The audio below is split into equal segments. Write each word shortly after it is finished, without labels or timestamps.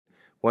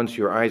once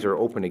your eyes are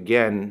open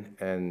again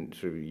and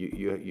sort of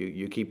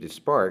you keep the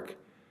spark,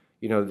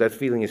 that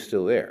feeling is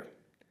still there.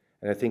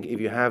 And I think if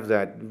you have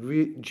that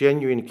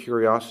genuine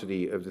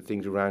curiosity of the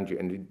things around you,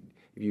 and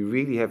if you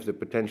really have the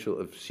potential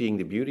of seeing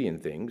the beauty in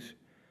things,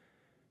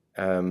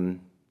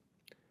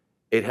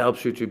 it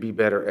helps you to be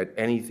better at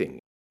anything.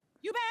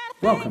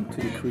 Welcome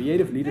to the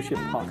Creative Leadership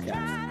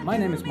Podcast. My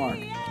name is Mark.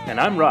 And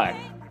I'm Ryan.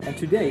 And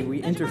today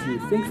we interview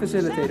Think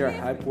facilitator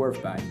Huib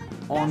Worfbij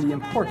on the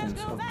importance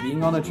of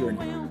being on a journey.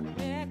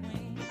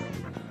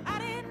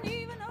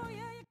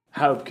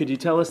 Huib, could you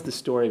tell us the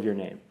story of your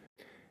name?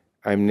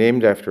 I'm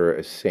named after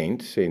a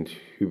saint, Saint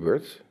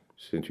Hubert,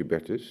 Saint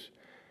Hubertus,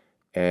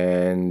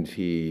 and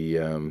he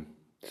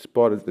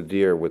spotted the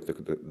deer with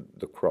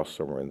the cross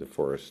somewhere in the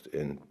forest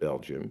in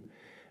Belgium.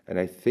 And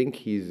I think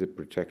he's a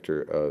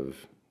protector of,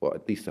 well,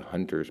 at least the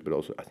hunters, but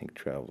also I think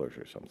travelers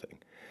or something.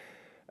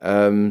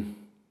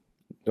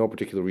 No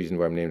particular reason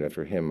why I'm named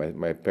after him.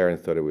 My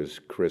parents thought it was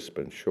crisp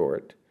and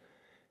short,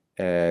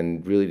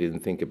 and really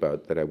didn't think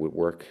about that I would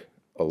work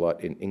a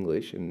lot in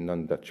English and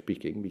non-Dutch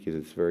speaking, because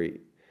it's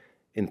very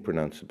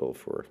impronounceable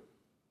for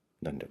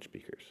non-Dutch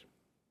speakers.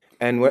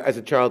 And as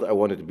a child, I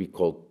wanted to be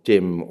called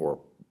Tim or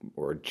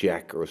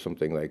Jack or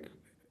something like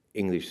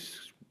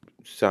English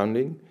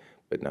sounding,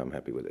 but now I'm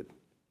happy with it.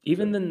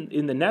 Even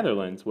in the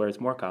Netherlands, where it's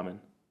more common.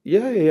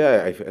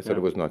 Yeah. I thought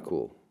it was not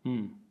cool.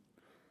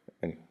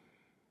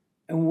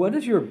 And what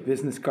does your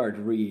business card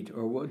read,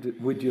 or what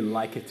would you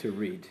like it to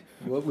read?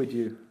 What would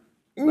you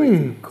like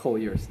to call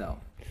yourself?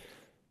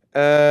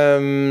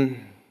 I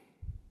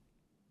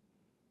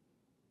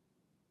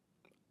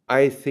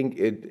think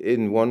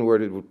in one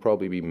word it would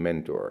probably be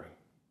mentor,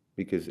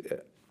 because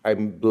I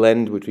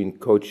blend between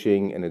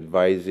coaching and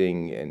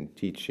advising and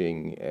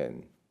teaching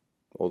and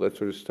all that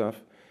sort of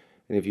stuff.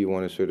 And if you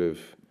want to sort of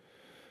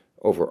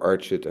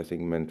overarch it, I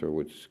think mentor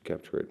would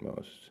capture it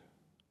most.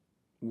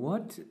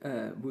 What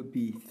would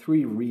be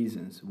 3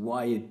 reasons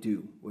why you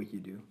do what you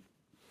do?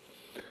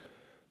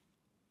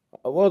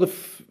 Well, the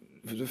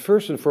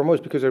first and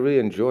foremost, because I really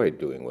enjoy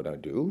doing what I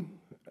do.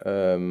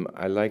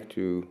 I like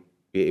to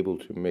be able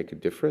to make a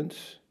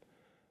difference.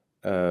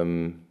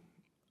 I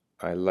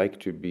like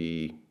to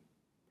be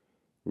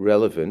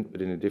relevant,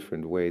 but in a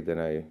different way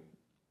than I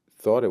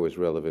thought I was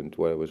relevant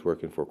while I was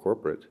working for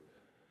corporate.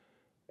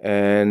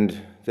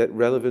 And that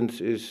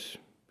relevance is,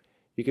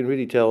 you can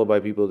really tell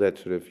by people that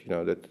sort of,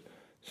 that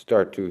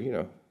start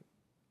to,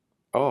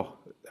 oh,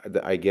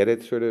 I get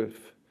it sort of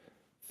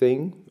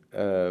thing.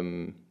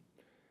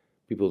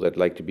 People that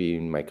like to be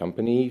in my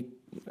company,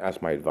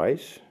 ask my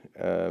advice.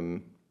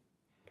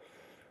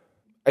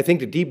 I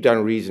think the deep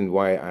down reason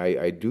why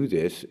I do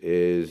this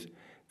is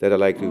that I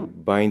like to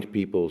bind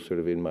people sort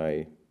of in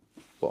my,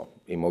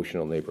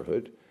 emotional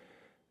neighborhood.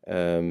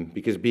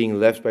 Because being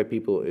left by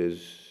people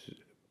is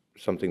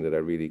something that I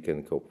really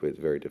can cope with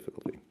very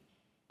difficultly.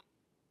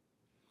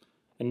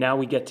 And now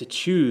we get to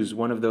choose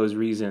one of those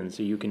reasons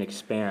so you can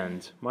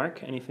expand.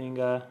 Mark, anything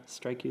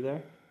strike you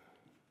there?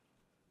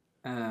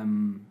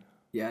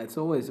 Yeah, it's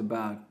always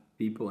about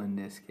people in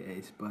this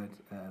case, but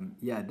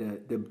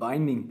the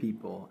binding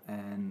people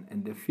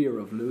and the fear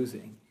of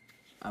losing.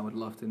 I would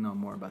love to know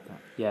more about that.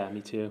 Yeah,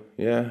 me too.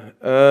 Yeah.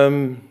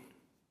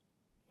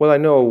 Well, I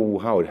know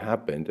how it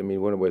happened. I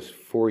mean, when I was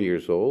 4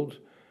 years old,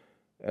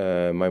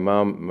 my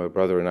mom, my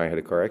brother, and I had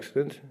a car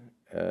accident,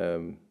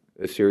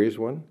 a serious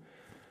one.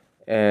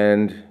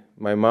 And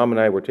my mom and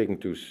I were taken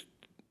to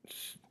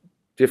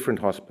different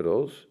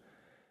hospitals.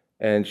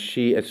 And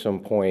she, at some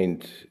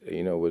point,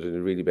 was in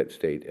a really bad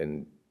state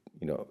and,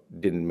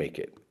 didn't make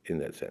it in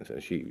that sense.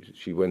 And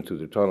she went through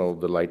the tunnel,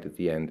 the light at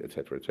the end, et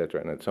cetera, et cetera.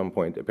 And at some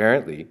point,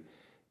 apparently,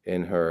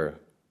 in her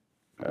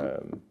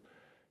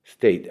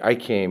state, I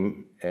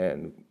came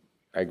and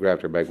I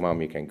grabbed her back,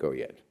 Mom, you can't go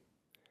yet.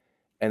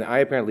 And I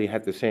apparently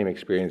had the same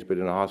experience, but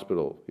in a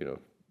hospital,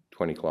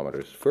 20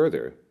 kilometers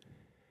further.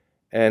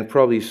 And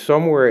probably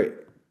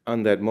somewhere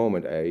on that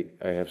moment, I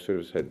have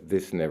sort of said,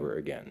 this never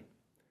again.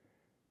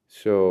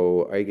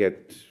 So I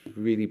get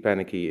really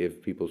panicky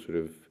if people sort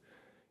of,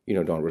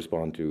 don't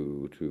respond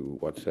to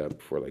WhatsApp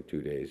for like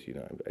 2 days.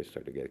 I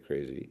start to get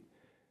crazy.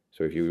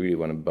 So if you really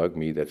want to bug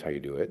me, that's how you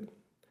do it.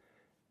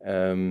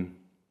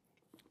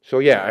 So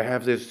yeah, I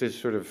have this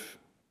sort of,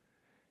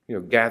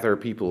 gather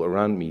people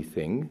around me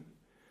thing,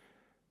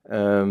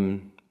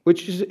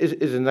 which is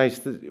a nice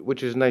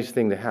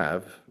thing to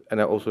have,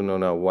 and I also know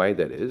now why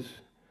that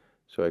is,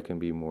 so I can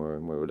be more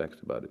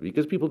relaxed about it,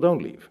 because people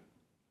don't leave.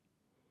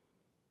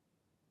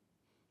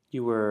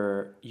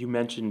 You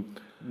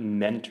mentioned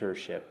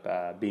mentorship,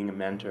 being a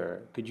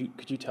mentor. Could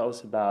you tell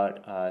us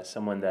about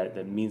someone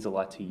that means a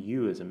lot to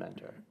you as a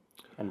mentor,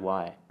 and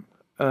why?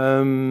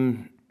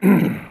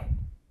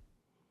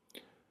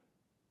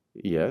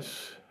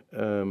 Yes,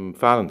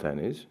 Valentine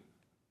is.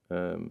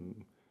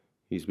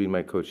 He's been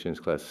my coach since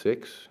class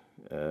 6,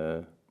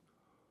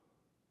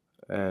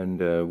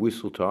 and we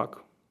still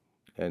talk.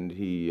 And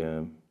he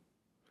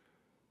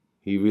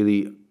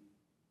really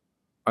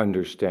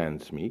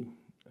understands me.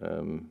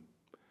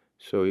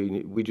 So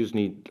we just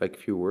need like a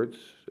few words,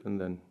 and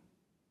then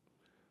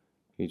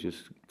He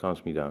just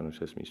calms me down and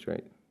sets me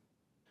straight.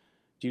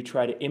 Do you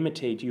try to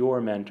imitate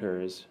your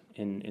mentors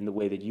in the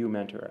way that you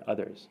mentor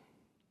others?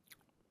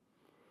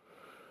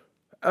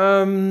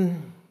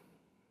 In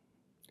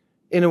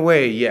a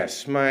way,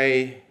 yes.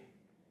 In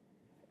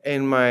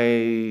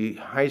my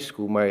high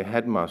school, my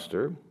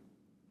headmaster,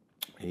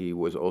 he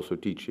was also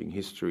teaching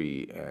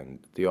history and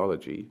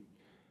theology,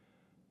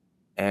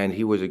 and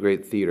he was a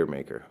great theater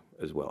maker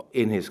as well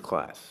in his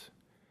class.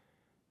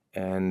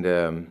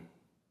 And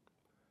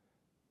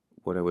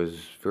when I was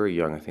very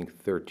young, I think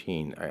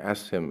 13, I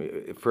asked him,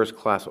 first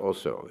class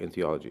also in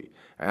theology,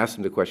 I asked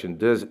him the question,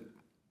 does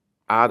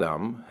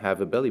Adam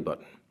have a belly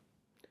button?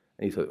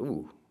 And he thought,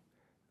 ooh,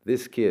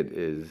 this kid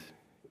is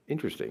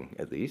interesting,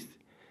 at least.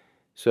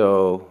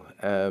 So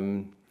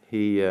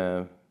he,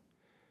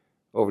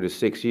 over the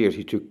 6 years,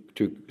 he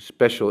took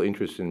special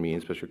interest in me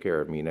and special care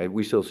of me, and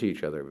we still see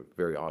each other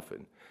very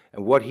often.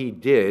 And what he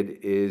did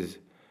is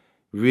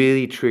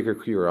really trigger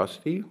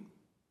curiosity,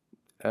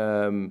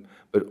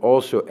 but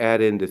also add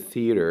in the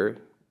theater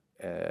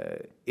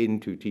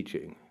into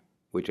teaching,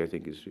 which I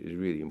think is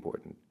really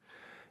important.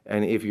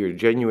 And if you're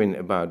genuine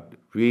about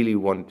really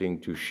wanting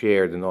to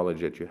share the knowledge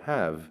that you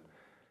have,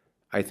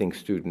 I think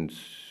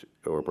students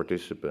or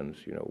participants,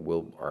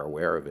 are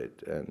aware of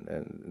it,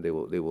 and they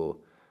will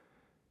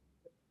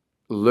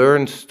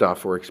learn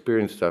stuff or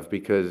experience stuff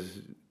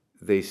because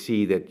they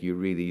see that you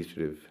really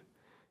sort of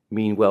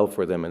mean well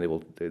for them, and they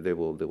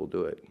will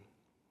do it.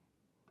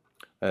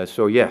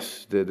 So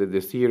yes,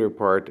 the theater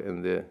part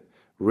and the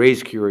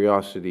raise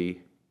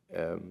curiosity,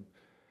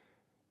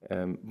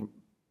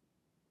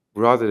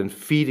 rather than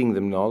feeding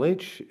them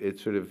knowledge,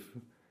 it's sort of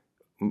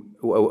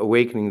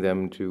awakening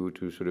them to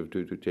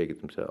take it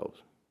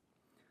themselves.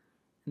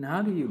 And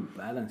how do you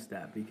balance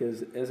that?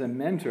 Because as a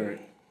mentor,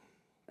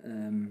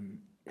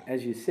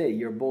 as you say,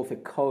 you're both a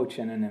coach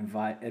and an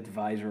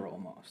advisor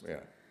almost.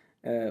 Yeah.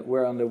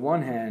 Where on the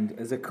one hand,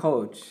 as a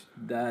coach,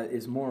 that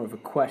is more of a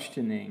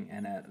questioning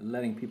and a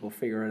letting people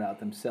figure it out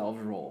themselves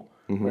role.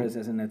 Mm-hmm. Whereas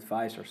as an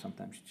advisor,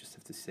 sometimes you just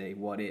have to say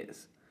what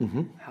is.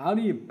 Mm-hmm. How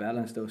do you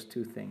balance those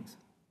two things?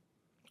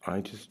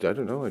 I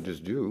don't know, I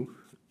just do.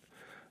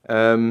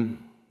 I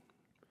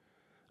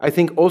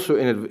think also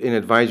in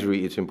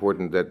advisory, it's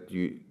important that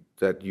you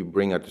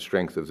bring out the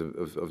strength of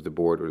the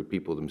board or the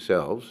people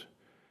themselves,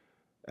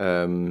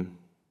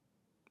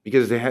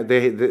 because they have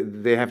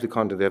the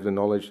content, they have the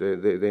knowledge,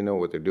 they know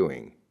what they're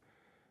doing.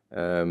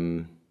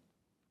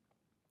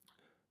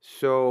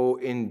 So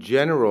in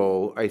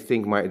general, I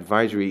think my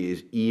advisory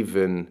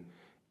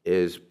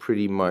is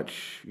pretty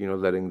much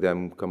letting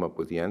them come up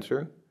with the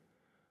answer,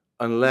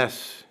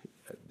 unless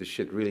the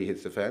shit really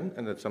hits the fan,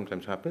 and that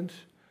sometimes happens.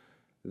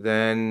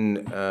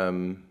 Then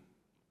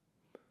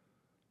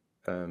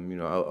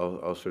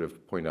I'll sort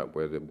of point out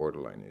where the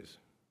borderline is.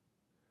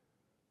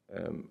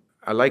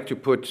 I like to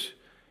put,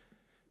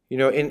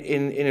 in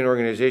an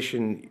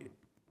organization,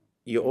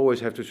 you always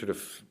have to sort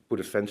of put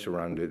a fence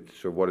around it.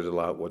 So what is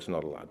allowed, what's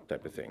not allowed,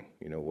 type of thing.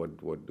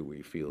 What do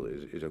we feel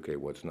is okay,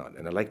 what's not.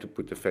 And I like to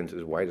put the fence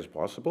as wide as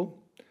possible,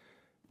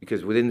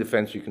 because within the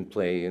fence you can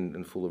play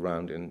and fool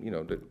around, and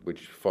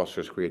which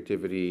fosters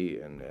creativity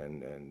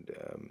and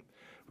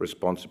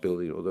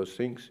responsibility, all those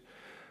things.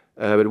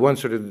 But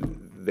once sort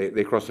of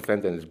they cross the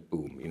fence, then it's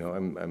boom.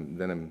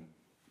 I'm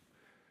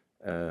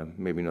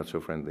maybe not so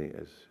friendly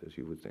as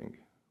you would think.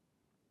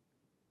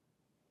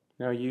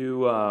 Now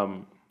you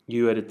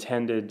had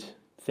attended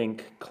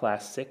Think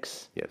Class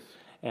 6. Yes.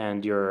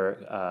 And you're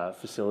a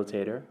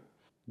facilitator.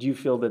 Do you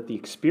feel that the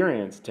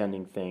experience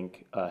attending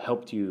Think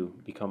helped you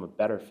become a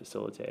better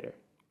facilitator?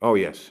 Oh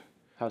yes.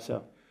 How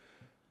so?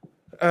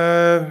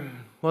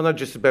 Well, not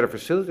just a better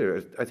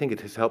facilitator. I think it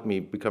has helped me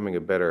becoming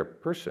a better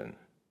person.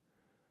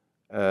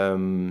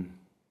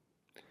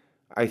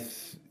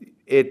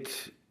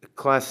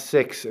 Class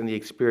 6 and the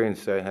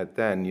experience I had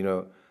then,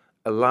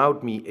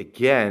 allowed me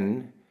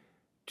again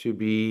to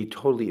be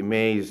totally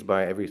amazed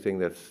by everything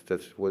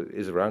that's what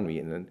is around me.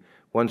 And then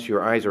once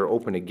your eyes are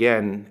open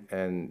again,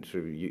 and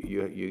sort of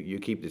you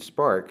keep the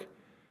spark,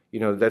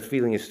 that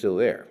feeling is still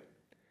there.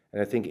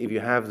 And I think if you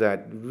have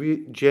that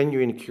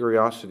genuine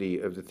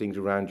curiosity of the things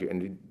around you,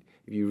 and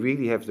if you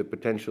really have the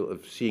potential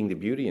of seeing the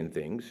beauty in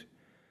things,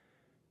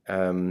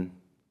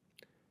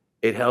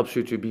 it helps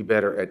you to be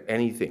better at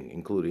anything,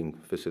 including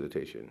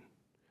facilitation.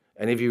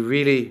 And if you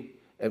really,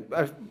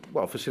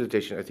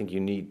 facilitation, I think you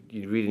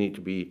really need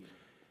to be,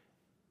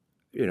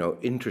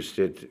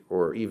 interested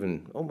or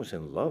even almost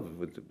in love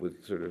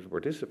with sort of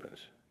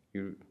participants.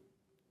 Don't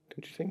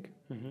you think?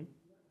 Mm-hmm.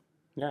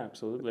 Yeah,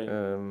 absolutely.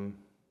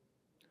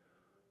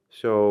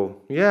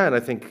 So yeah, and I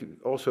think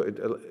also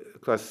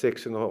Class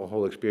 6 and the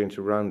whole experience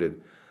around it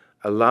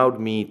allowed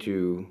me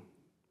to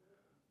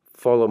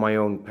follow my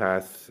own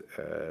path,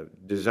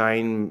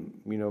 design,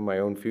 my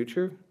own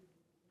future,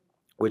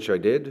 which I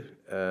did.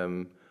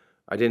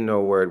 I didn't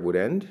know where it would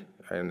end,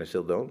 and I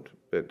still don't,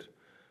 but,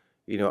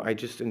 I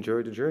just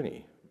enjoyed the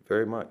journey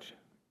very much.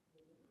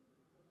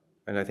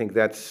 And I think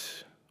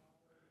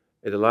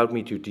it allowed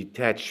me to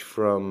detach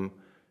from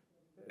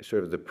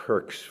sort of the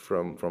perks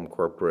from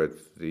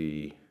corporate,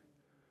 the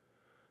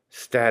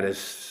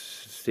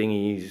status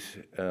thingies,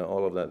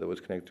 all of that was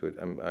connected to it.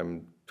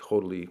 I'm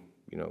totally,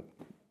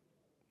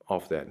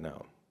 off that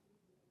now.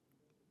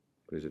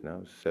 What is it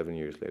now? 7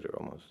 years later,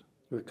 almost.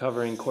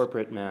 Recovering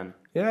corporate man,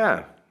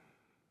 Yeah.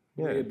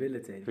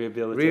 Rehabilitated.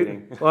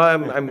 rehabilitating.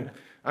 Well,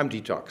 I'm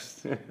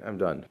detoxed. I'm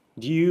done.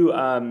 Do you?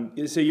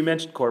 So you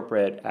mentioned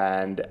corporate,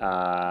 and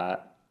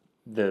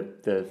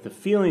the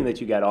feeling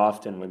that you get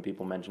often when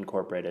people mention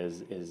corporate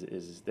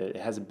is that it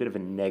has a bit of a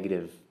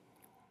negative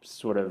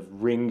sort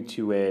of ring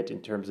to it in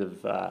terms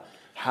of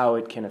how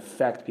it can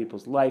affect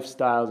people's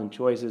lifestyles and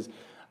choices.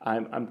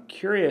 I'm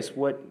curious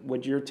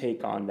what your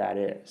take on that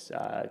is,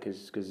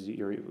 because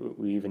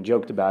we even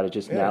joked about it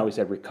just now. We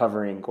said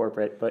recovering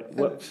corporate, but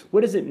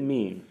what does it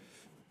mean?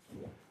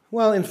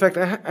 Well, in fact,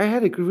 I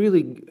had a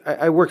really.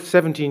 I worked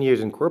 17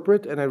 years in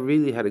corporate, and I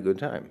really had a good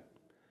time,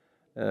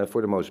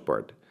 for the most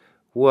part.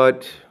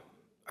 What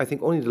I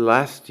think only the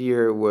last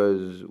year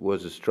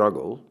was a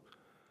struggle,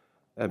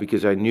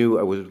 because I knew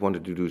I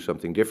wanted to do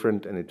something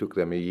different, and it took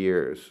them a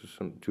year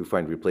to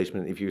find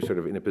replacement. If you're sort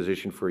of in a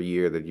position for a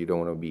year that you don't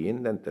want to be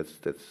in, then that's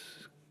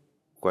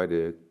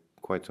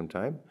quite some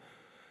time.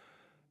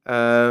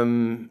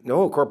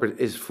 No, corporate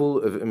is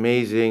full of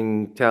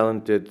amazing,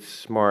 talented,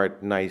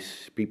 smart,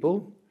 nice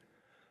people.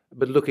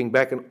 But looking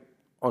back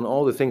on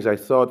all the things I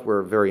thought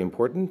were very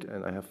important,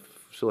 and I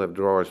still have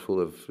drawers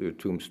full of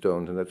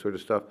tombstones and that sort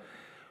of stuff,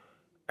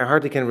 I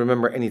hardly can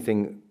remember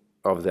anything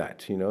of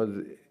that.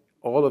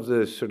 All of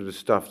the sort of the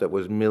stuff that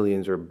was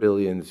millions or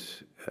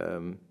billions,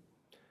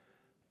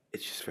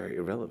 it's just very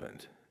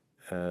irrelevant.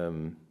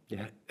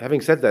 Yeah.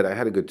 Having said that, I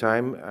had a good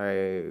time.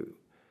 I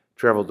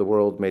traveled the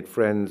world, made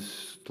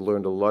friends,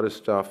 learned a lot of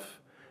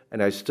stuff,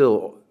 and I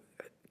still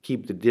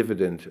keep the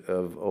dividend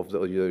of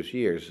those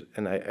years,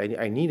 and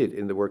I need it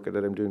in the work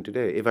that I'm doing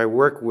today. If I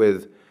work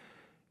with,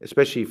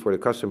 especially for the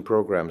custom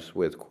programs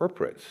with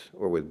corporates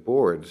or with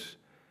boards,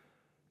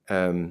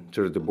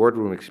 sort of the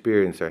boardroom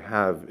experience I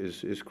have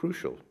is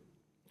crucial.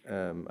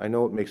 I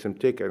know it makes them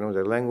tick. I know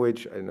their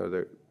language. I know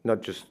their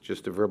not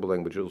just the verbal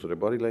language, also their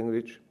body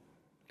language.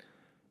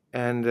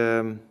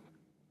 And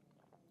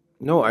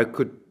no, I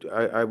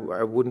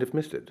wouldn't have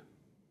missed it.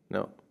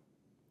 No.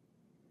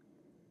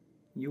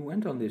 You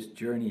went on this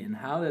journey, and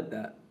how did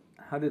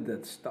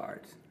that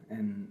start?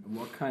 And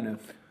what kind of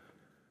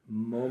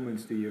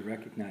moments do you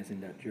recognize in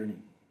that journey?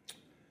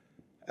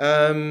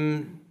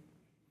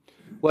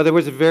 Well, there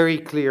was a very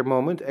clear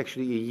moment,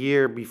 actually a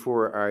year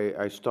before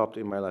I stopped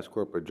in my last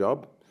corporate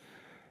job.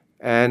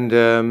 And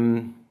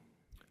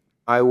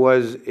I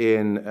was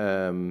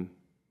in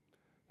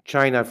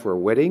China for a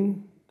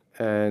wedding,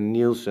 and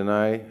Niels and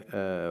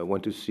I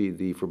went to see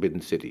the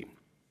Forbidden City.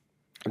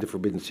 The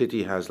Forbidden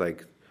City has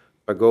like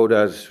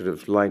pagodas sort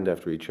of lined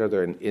after each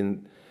other,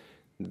 and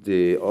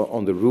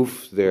on the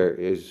roof there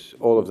is,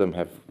 all of them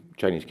have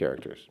Chinese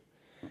characters.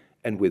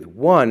 And with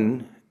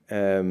one,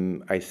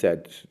 I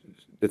said,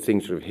 the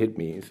thing sort of hit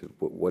me. I said,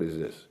 what is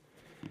this?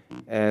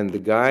 And the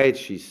guide,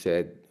 she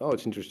said, oh,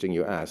 it's interesting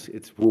you ask.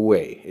 It's Wu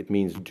Wei. It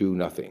means do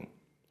nothing.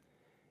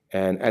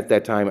 And at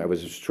that time, I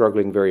was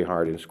struggling very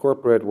hard in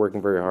corporate,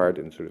 working very hard,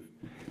 and sort of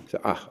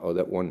said,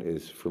 that one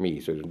is for me.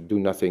 Sort of do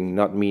nothing,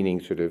 not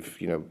meaning sort of,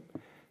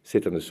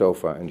 sit on the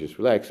sofa and just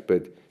relax,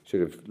 but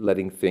sort of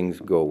letting things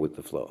go with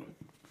the flow.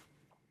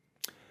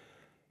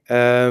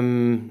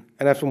 And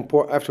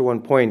after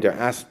one point, I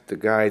asked the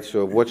guide,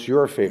 so what's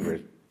your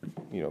favorite,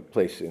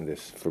 place in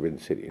this Forbidden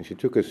City? And she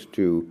took us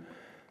to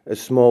a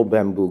small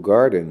bamboo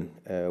garden,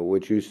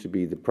 which used to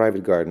be the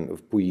private garden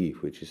of Puyi,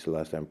 which is the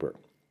last emperor.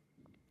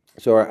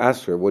 So I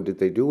asked her, what did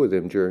they do with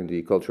him during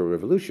the Cultural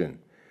Revolution?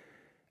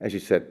 And she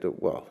said,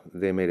 well,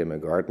 they made him a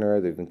gardener,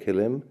 they didn't kill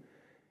him.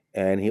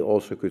 And he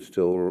also could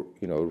still,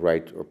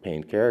 write or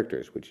paint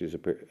characters, which is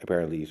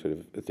apparently sort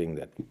of a thing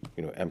that,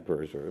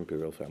 emperors or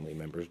imperial family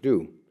members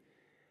do.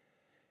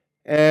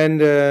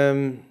 And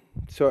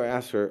so I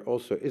asked her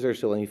also, is there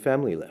still any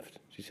family left?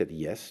 She said,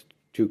 yes,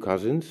 2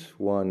 cousins,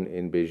 one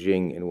in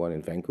Beijing and one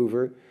in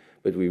Vancouver,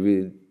 but we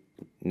really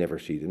never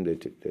see them. They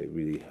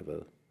really have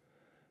a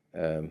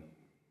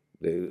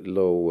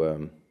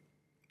low,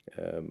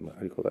 how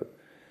do you call that?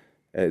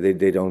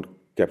 They don't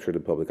capture the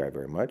public eye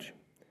very much.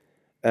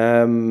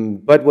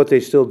 But what they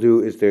still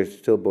do is they're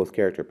still both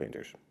character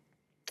painters.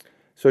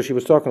 So she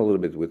was talking a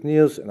little bit with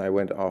Niels, and I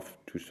went off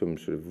to some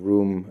sort of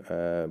room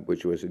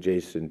which was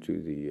adjacent to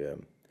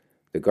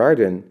the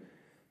garden,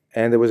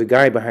 and there was a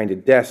guy behind a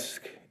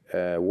desk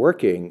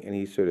working, and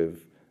he sort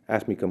of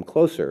asked me to come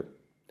closer.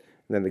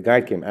 And then the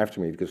guide came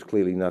after me, because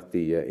clearly not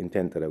the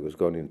intent that I was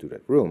going into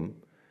that room.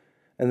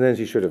 And then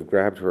she sort of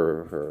grabbed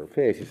her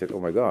face. She said, oh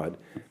my God,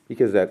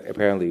 because that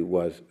apparently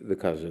was the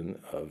cousin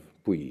of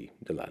Puyi,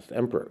 the last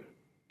emperor.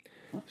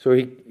 So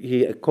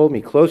he called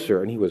me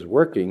closer, and he was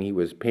working, he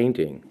was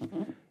painting.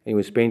 And he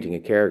was painting a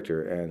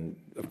character, and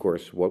of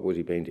course, what was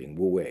he painting?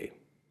 Wu Wei,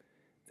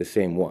 the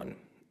same one.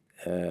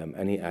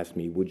 And he asked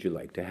me, would you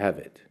like to have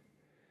it?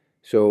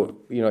 So,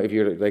 if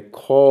you're like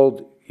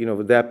called,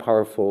 that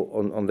powerful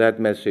on that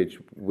message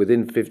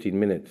within 15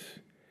 minutes,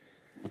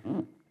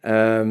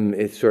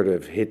 it sort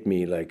of hit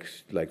me like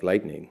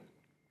lightning.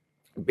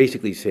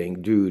 basically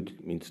saying, dude,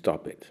 I mean,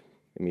 stop it.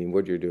 I mean,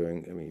 what you're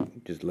doing, I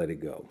mean, just let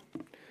it go.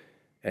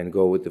 And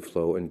go with the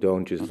flow, and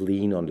don't just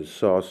lean on the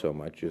saw so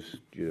much. Just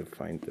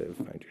find your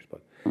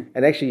spot.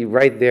 And actually,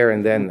 right there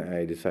and then,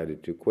 I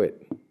decided to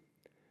quit.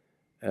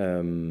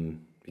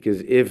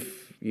 Because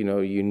if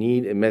you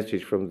need a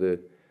message from the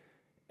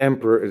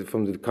emperor,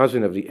 from the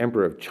cousin of the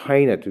emperor of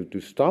China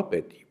to stop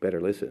it, you better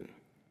listen.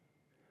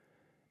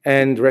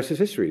 And the rest is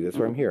history. That's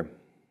why I'm here.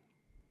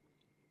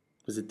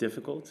 Was it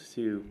difficult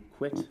to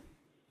quit?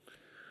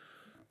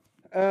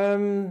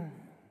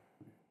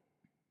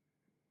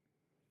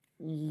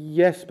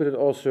 Yes, but it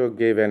also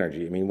gave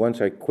energy. I mean, once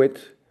I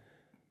quit,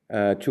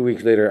 2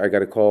 weeks later, I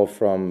got a call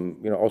from,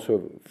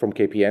 also from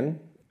KPN.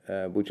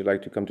 Would you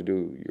like to come to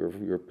do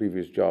your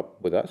previous job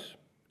with us?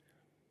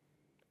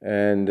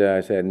 And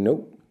I said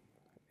no.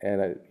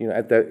 And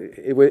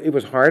it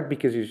was hard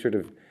because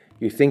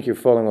you think you're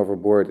falling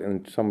overboard,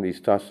 and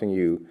somebody's tossing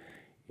you,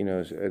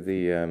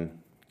 the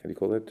how do you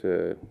call it,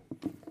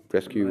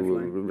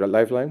 rescue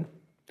lifeline.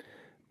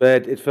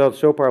 But it felt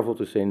so powerful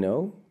to say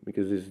no,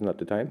 because this is not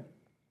the time.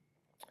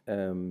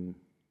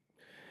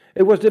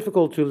 It was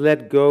difficult to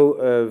let go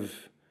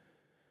of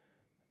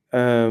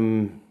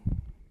some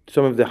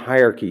of the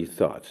hierarchy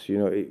thoughts.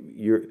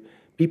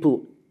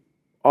 People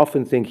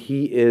often think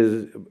he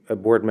is a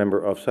board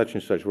member of such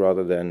and such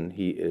rather than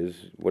he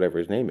is whatever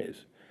his name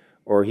is,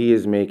 or he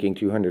is making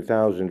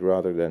 200,000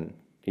 rather than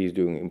he's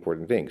doing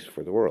important things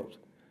for the world.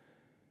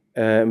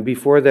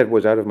 Before that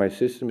was out of my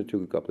system, it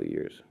took a couple of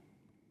years,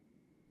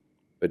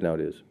 but now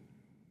it is.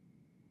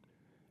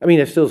 I mean,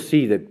 I still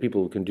see that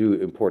people can do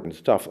important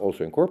stuff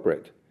also in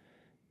corporate,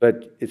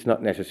 but it's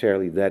not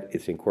necessarily that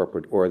it's in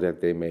corporate or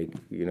that they make,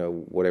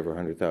 whatever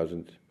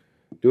 100,000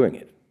 doing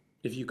it.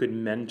 If you could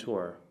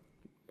mentor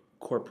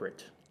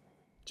corporate,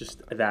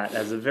 just that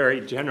as a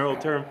very general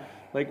term,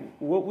 like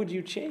what would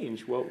you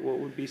change? What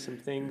would be some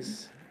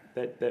things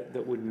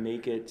that would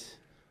make it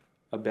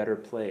a better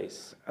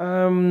place?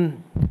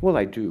 Well,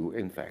 I do,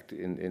 in fact,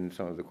 in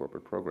some of the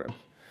corporate programs.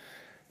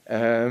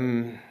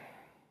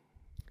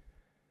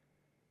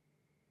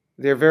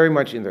 They're very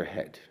much in their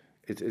head.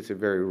 It's a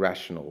very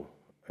rational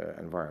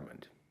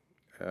environment.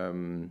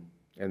 And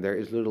there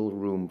is little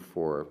room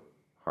for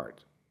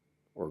heart,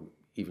 or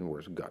even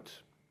worse,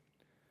 guts.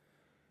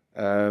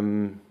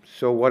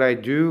 So what I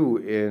do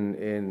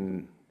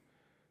in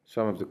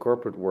some of the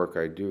corporate work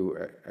I do,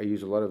 I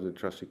use a lot of the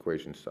trust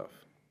equation stuff.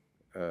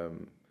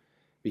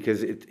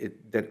 Because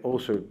that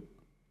also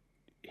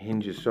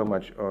hinges so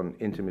much on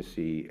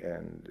intimacy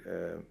and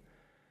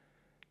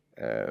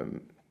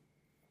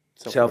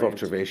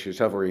self-observation,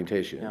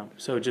 self-orientation. Yeah.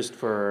 So just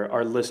for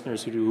our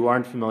listeners who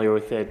aren't familiar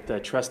with it, the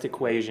trust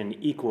equation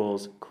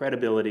equals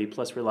credibility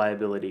plus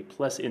reliability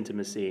plus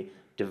intimacy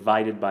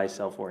divided by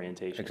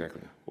self-orientation.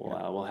 Exactly.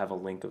 We'll have a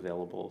link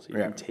available so you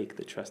can take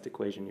the trust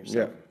equation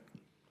yourself.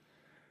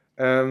 Yeah.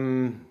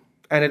 And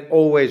it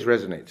always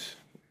resonates.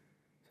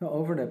 So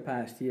over the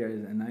past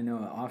years, and I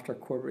know after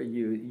corporate,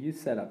 you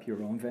set up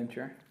your own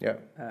venture. Yeah.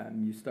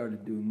 You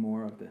started doing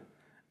more of the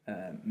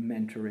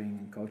mentoring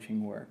and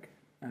coaching work.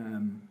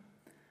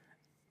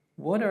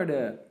 What are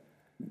the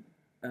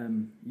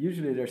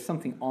usually there's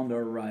something on the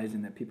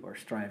horizon that people are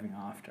striving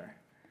after.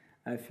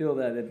 I feel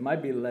that it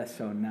might be less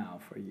so now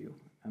for you.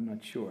 I'm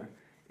not sure.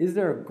 Is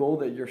there a goal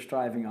that you're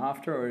striving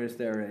after, or is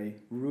there a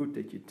route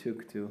that you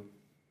took to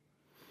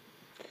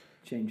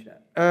change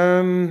that?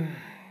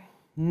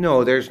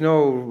 No, there's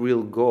no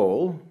real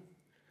goal.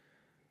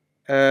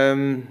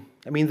 I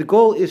mean, the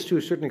goal is to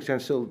a certain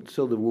extent still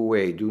the wu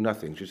wei, do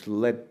nothing. Just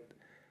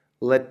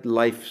let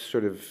life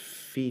sort of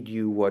feed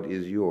you what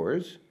is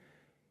yours.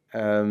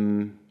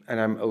 And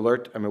I'm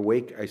alert, I'm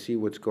awake, I see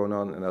what's going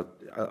on, and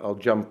I'll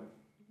jump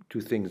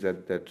to things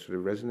that sort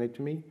of resonate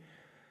to me.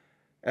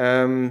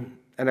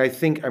 And I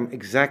think I'm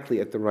exactly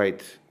at the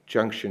right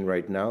junction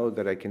right now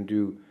that I can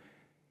do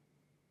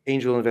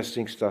angel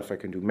investing stuff, I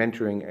can do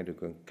mentoring, I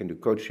can do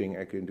coaching,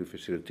 I can do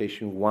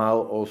facilitation,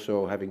 while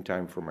also having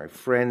time for my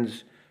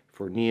friends,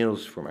 for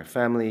Niels, for my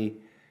family,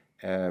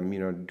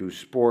 do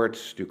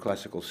sports, do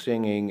classical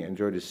singing,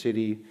 enjoy the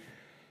city.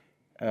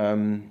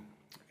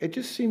 It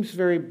just seems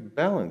very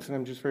balanced, and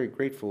I'm just very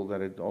grateful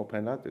that it all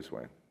panned out this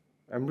way.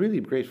 I'm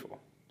really grateful.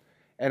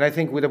 And I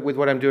think with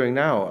what I'm doing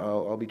now,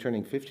 I'll be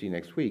turning 50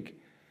 next week.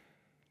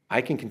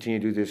 I can continue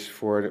to do this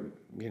for,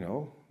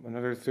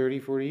 another 30,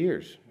 40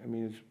 years. I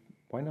mean,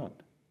 why not?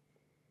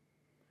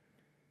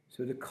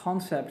 So the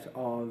concept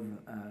of,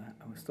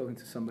 I was talking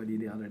to somebody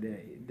the other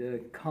day,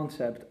 the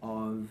concept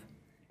of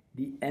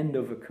the end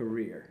of a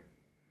career.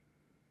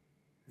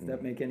 Does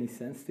that make any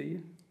sense to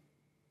you?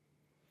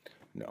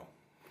 No.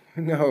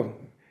 No,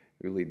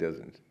 it really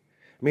doesn't.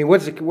 I mean,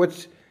 what's a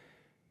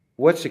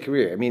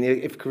career? I mean,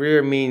 if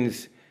career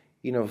means,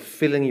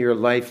 filling your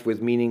life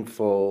with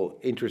meaningful,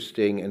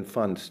 interesting, and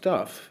fun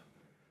stuff,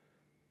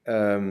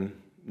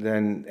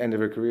 then end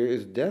of a career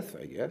is death,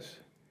 I guess.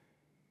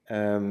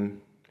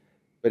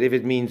 But if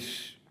it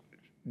means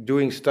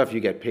doing stuff you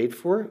get paid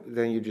for,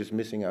 then you're just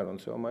missing out on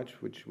so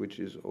much, which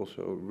is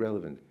also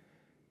relevant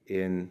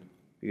in,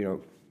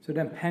 So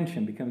then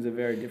pension becomes a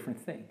very different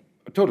thing.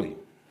 Totally,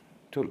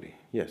 totally,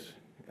 yes.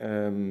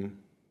 And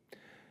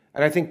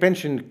I think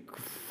pension,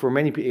 for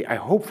many people, I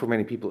hope for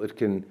many people, it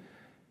can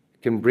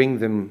bring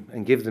them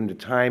and give them the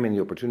time and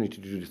the opportunity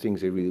to do the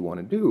things they really want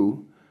to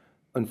do.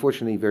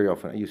 Unfortunately, very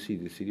often you see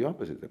the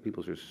opposite, that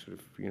people are sort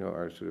of,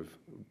 are sort of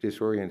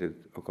disoriented.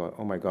 Oh God,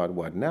 oh my God,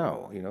 what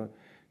now?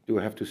 Do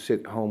I have to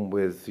sit home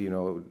with,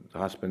 the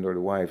husband or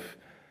the wife?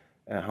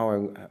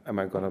 How am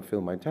I going to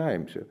fill my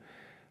time? So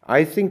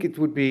I think it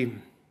would be,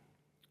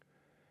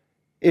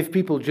 if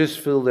people just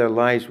fill their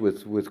lives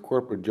with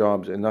corporate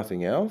jobs and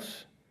nothing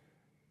else,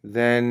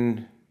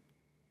 then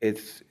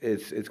it's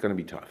going to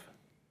be tough.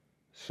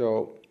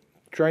 So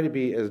try to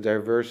be as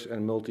diverse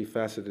and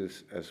multifaceted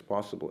as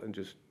possible, and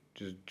just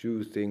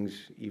do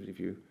things, even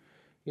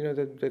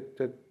if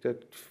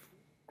that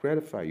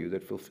gratify you,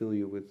 that fulfill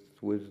you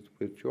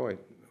with joy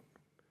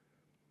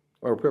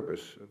or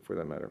purpose, for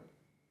that matter.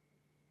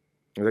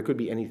 And that could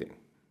be anything.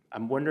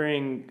 I'm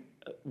wondering,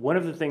 one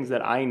of the things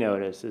that I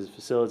notice as a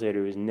facilitator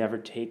who's never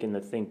taken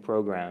the Think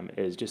program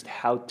is just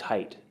how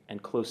tight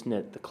and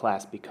close-knit the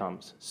class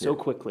becomes so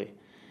quickly.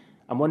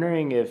 I'm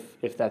wondering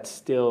if that's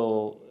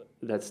still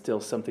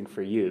something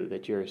for you,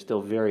 that you're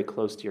still very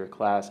close to your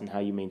class and how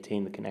you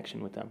maintain the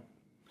connection with them.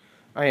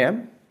 I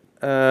am.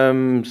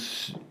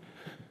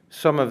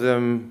 Some of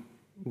them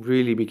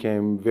really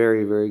became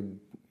very, very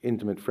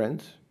intimate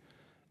friends.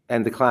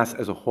 And the class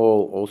as a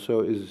whole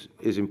also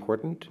is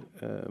important.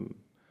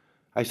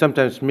 I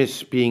sometimes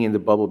miss being in the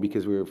bubble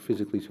because we're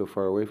physically so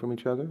far away from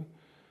each other.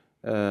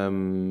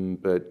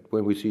 But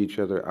when we see each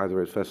other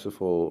either at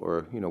festival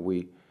or,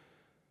 we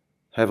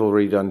have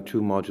already done 2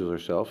 modules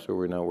ourselves, so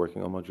we're now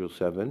working on module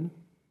 7.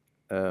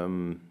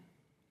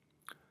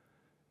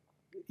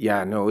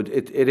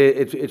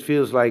 It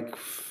feels like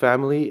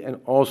family,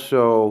 and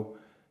also,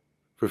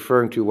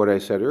 referring to what I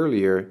said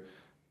earlier,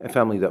 a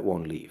family that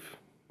won't leave.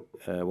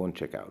 Won't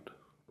check out.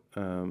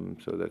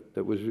 So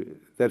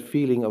that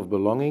feeling of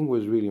belonging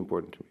was really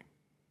important to me.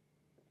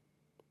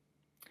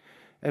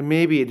 And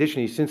maybe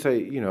additionally, since I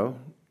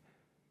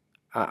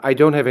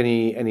don't have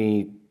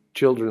any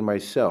children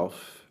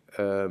myself,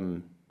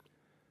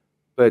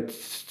 but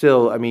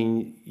still,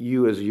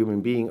 you as a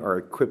human being are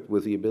equipped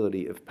with the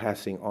ability of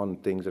passing on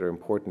things that are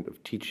important,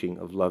 of teaching,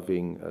 of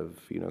loving, of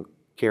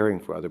caring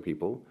for other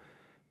people.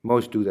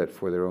 Most do that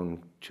for their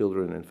own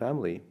children and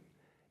family.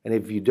 And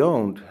if you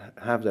don't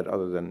have that,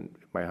 other than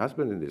my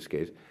husband in this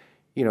case,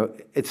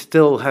 it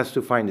still has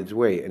to find its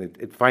way, and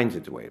it finds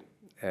its way.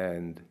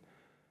 And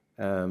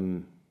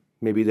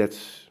maybe to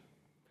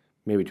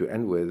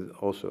end with,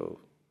 also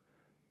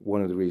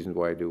one of the reasons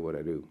why I do what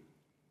I do.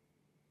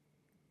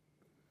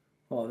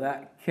 Well,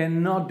 that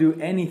cannot do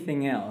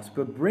anything else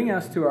but bring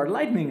us to our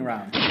lightning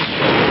round.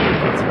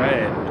 That's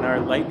right. And our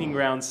lightning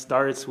round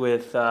starts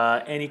with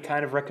any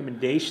kind of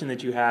recommendation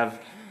that you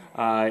have.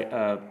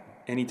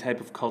 Any type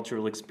of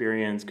cultural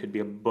experience, could be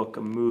a book,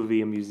 a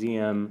movie, a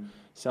museum,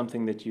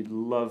 something that you'd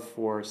love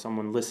for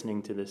someone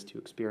listening to this to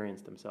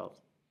experience themselves.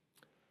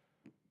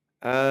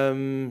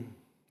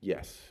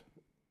 Yes.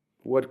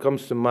 What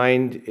comes to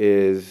mind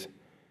is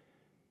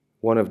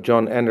one of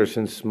John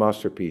Anderson's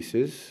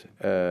masterpieces,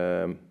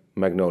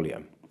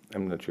 Magnolia.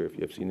 I'm not sure if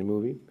you have seen the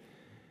movie.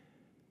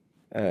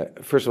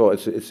 First of all,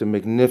 it's a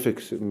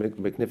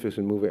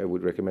magnificent movie. I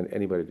would recommend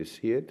anybody to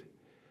see it.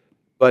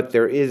 But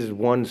there is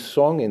one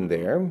song in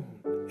there,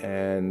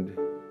 and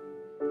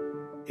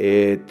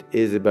it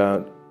is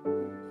about,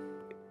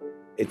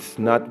 it's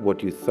not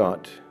what you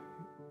thought.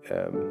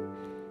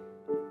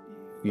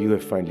 You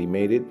have finally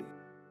made it.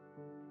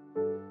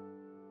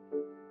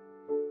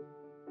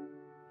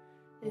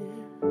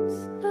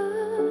 It's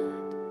not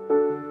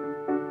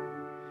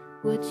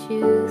what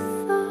you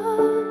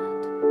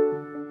thought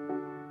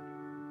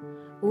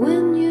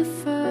when you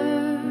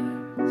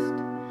first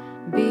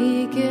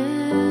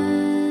began.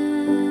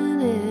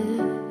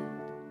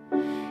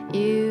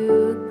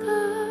 You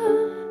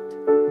got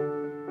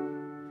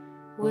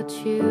what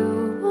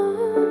you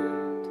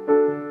want.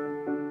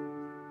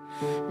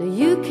 Now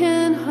you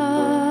can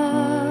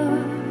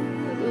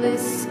hardly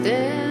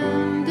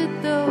stand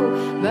it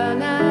though. By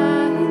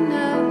now you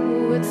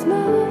know it's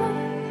not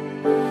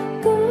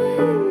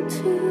going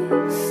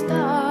to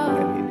stop.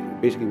 And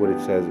basically what it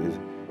says is,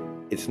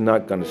 it's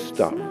not going to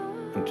stop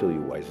until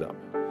you wise up.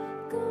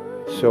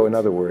 So in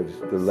other words,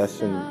 the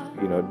lesson,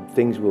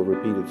 things will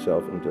repeat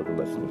itself until the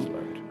lesson is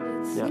learned.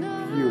 Yeah.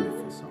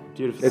 Beautiful song.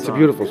 Beautiful It's song. a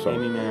beautiful song.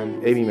 Amy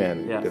Mann. Amy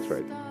Mann, Yeah. that's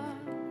right.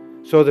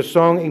 So the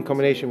song in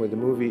combination with the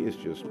movie is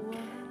it's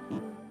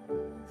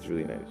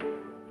really nice.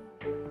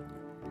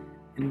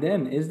 And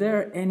then, is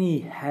there any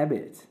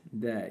habit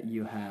that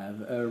you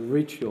have, a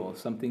ritual,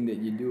 something that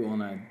you do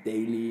on a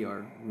daily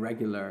or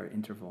regular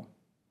interval?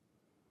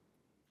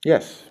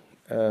 Yes.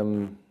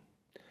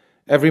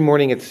 Every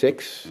morning at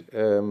 6,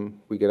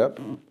 we get up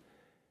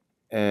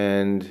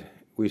and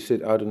we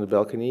sit out on the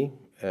balcony,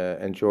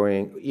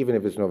 enjoying, even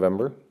if it's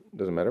November,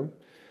 doesn't matter.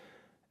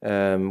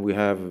 We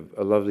have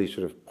a lovely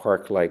sort of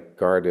park-like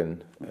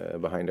garden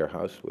behind our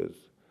house with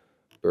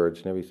birds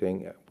and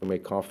everything. We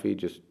make coffee,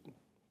 just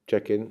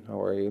check in.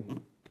 How are you?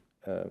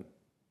 I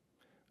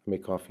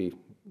make coffee.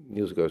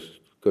 Niels goes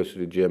to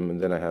the gym, and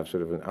then I have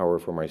sort of an hour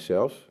for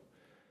myself,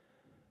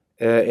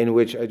 in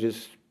which I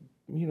just,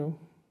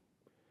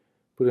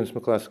 put in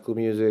some classical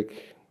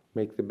music,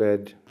 make the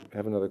bed,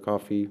 have another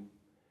coffee,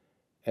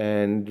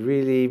 and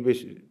really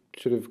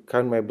sort of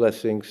count my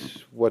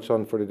blessings, what's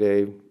on for the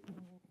day,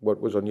 what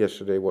was on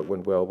yesterday, what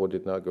went well, what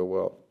did not go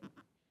well.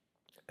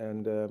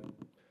 And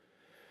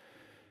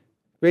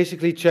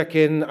basically check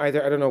in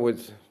either, I don't know,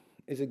 is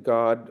it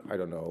God? I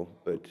don't know,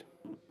 but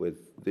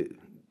with the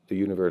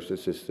universe, the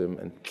system,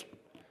 and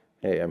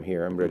hey, I'm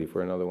here, I'm ready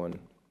for another one.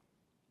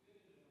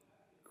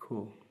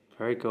 Cool.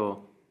 Very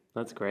cool.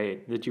 That's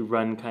great. That you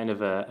run kind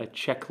of a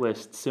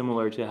checklist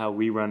similar to how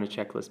we run a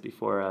checklist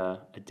before a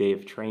day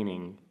of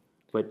training,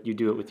 but you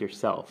do it with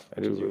yourself,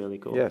 which is really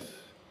cool. Yes.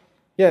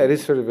 Yeah, it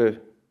is sort of a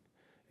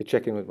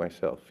check-in with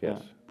myself,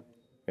 yes.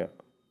 Yeah.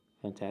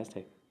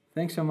 Fantastic.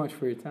 Thanks so much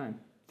for your time.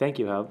 Thank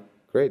you, Hal.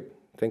 Great.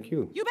 Thank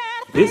you.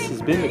 This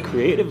has been the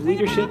Creative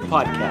Leadership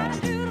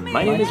Podcast.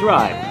 My name is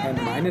Ryan.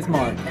 And mine is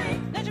Mark.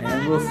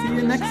 And we'll see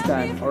you next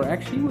time. Or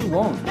actually, we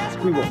won't.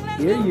 We will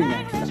hear you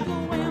next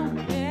time.